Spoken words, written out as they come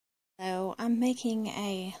So I'm making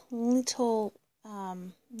a little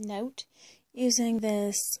note using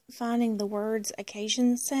this Finding the Words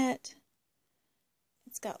occasion set.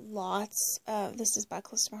 It's got lots of, this is by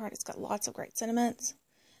Close to My Heart, it's got lots of great sentiments.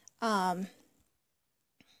 And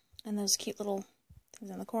those cute little things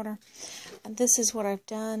in the corner. And this is what I've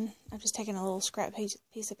done. I've just taken a little scrap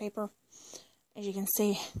piece of paper. As you can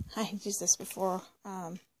see, I had used this before.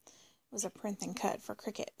 It was a print and cut for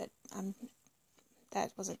Cricut that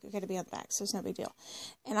wasn't going to be on the back, so it's no big deal.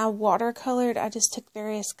 And I watercolored. I just took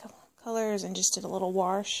various colors and just did a little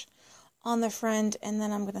wash on the front, and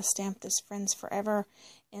then I'm going to stamp this Friends Forever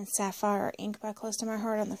in Sapphire ink by Close to My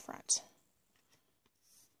Heart on the front.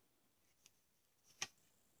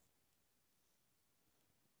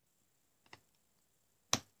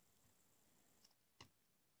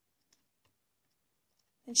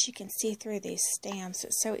 And you can see through these stamps.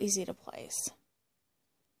 It's so easy to place.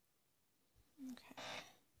 Okay.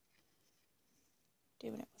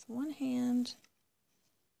 Doing it with one hand,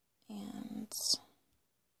 and that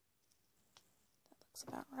looks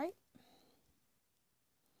about right.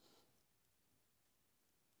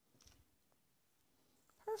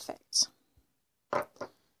 Perfect.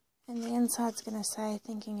 And the inside's going to say,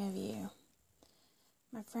 thinking of you.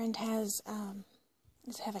 My friend is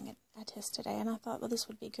having a test today, and I thought, well, this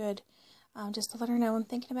would be good just to let her know I'm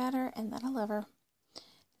thinking about her and that I love her.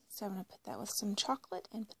 So I'm going to put that with some chocolate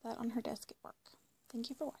and put that on her desk at work. Thank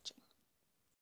you for watching.